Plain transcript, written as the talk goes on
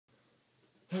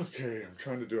Okay, I'm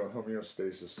trying to do a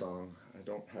homeostasis song. I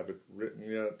don't have it written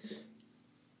yet. This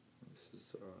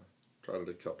is tried it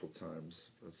a couple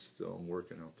times, but still I'm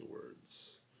working out the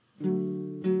words.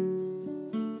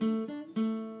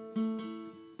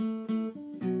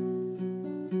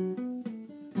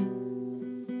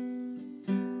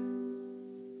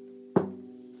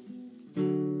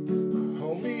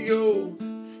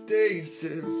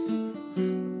 Homeostasis,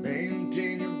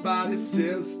 maintain your body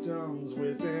systems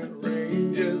within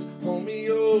ranges.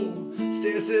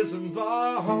 Homeostasis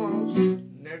involves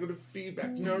negative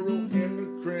feedback,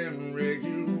 neuroendocrine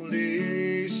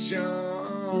regulation.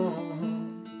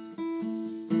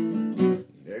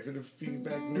 Negative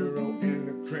feedback,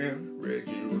 neuroendocrine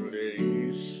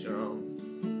regulation.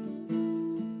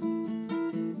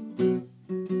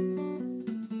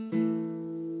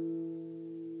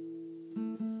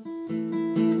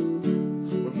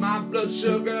 My blood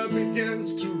sugar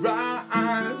begins to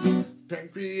rise.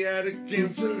 Pancreatic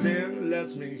insulin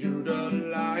lets me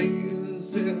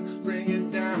utilize it. Bring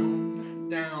it down,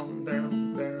 down,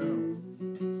 down, down.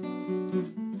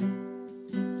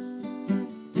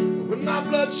 When my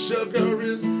blood sugar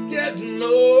is getting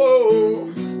low,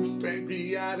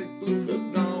 pancreatic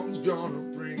glucagon's gonna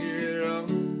bring it up,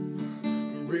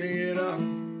 bring it up,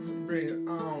 bring it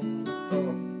on.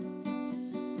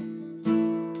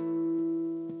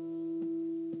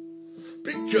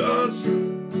 Because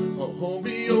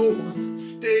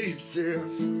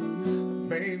homeostasis,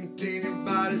 maintaining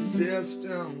body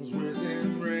systems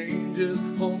within ranges.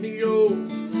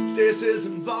 Homeostasis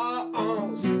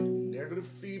involves negative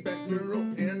feedback,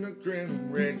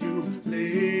 neuroendocrine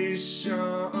regulation.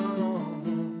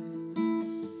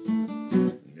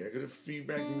 Negative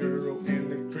feedback,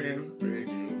 neuroendocrine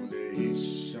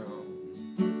regulation.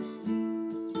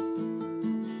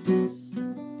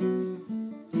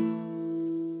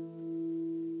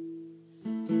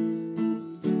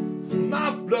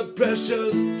 My blood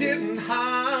pressure's getting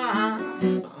high,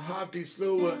 my heart beats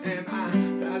slower, and I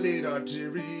dilate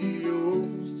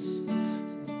arterioles.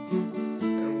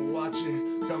 And watch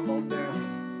it come on down.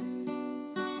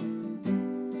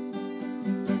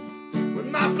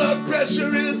 When my blood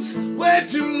pressure is way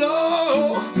too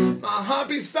low, my heart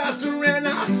beats faster and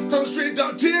I constrict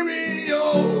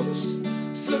arterioles.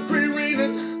 Secrete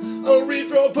renin,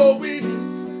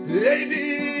 erythropoietin,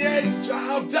 ADH,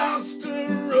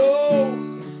 aldosterone.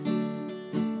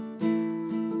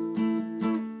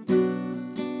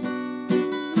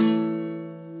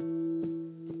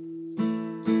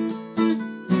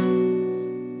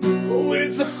 Oh,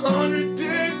 it's 100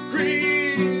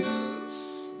 degrees.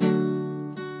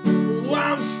 Oh,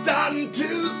 I'm starting to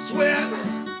sweat.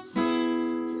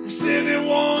 I'm sending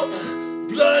warm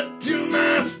blood to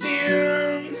my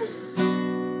skin.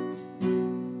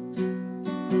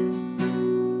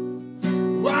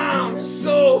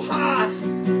 So hot,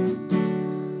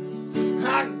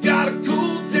 I gotta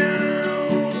cool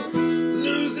down,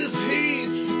 lose this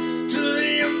heat to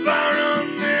the environment.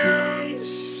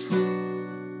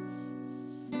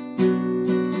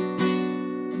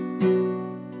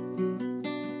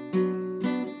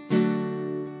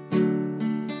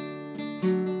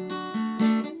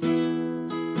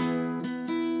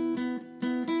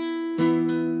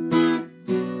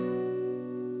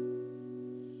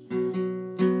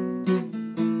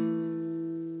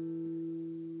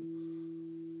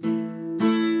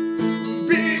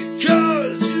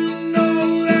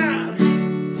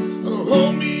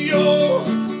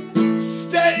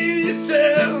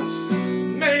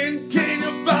 Maintain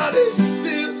your body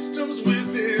systems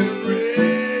within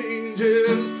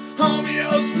ranges.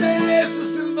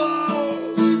 Homeostasis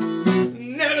involves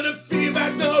negative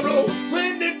feedback,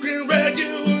 neuroendocrine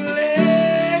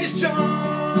regulation.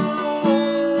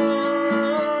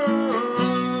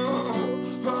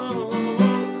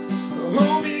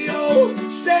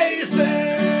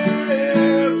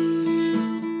 Homeostasis,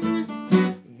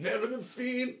 negative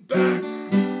feedback,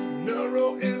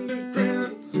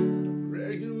 neuroendocrine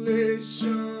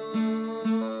regulation.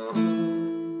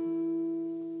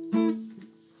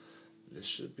 This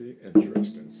should be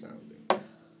interesting sounding.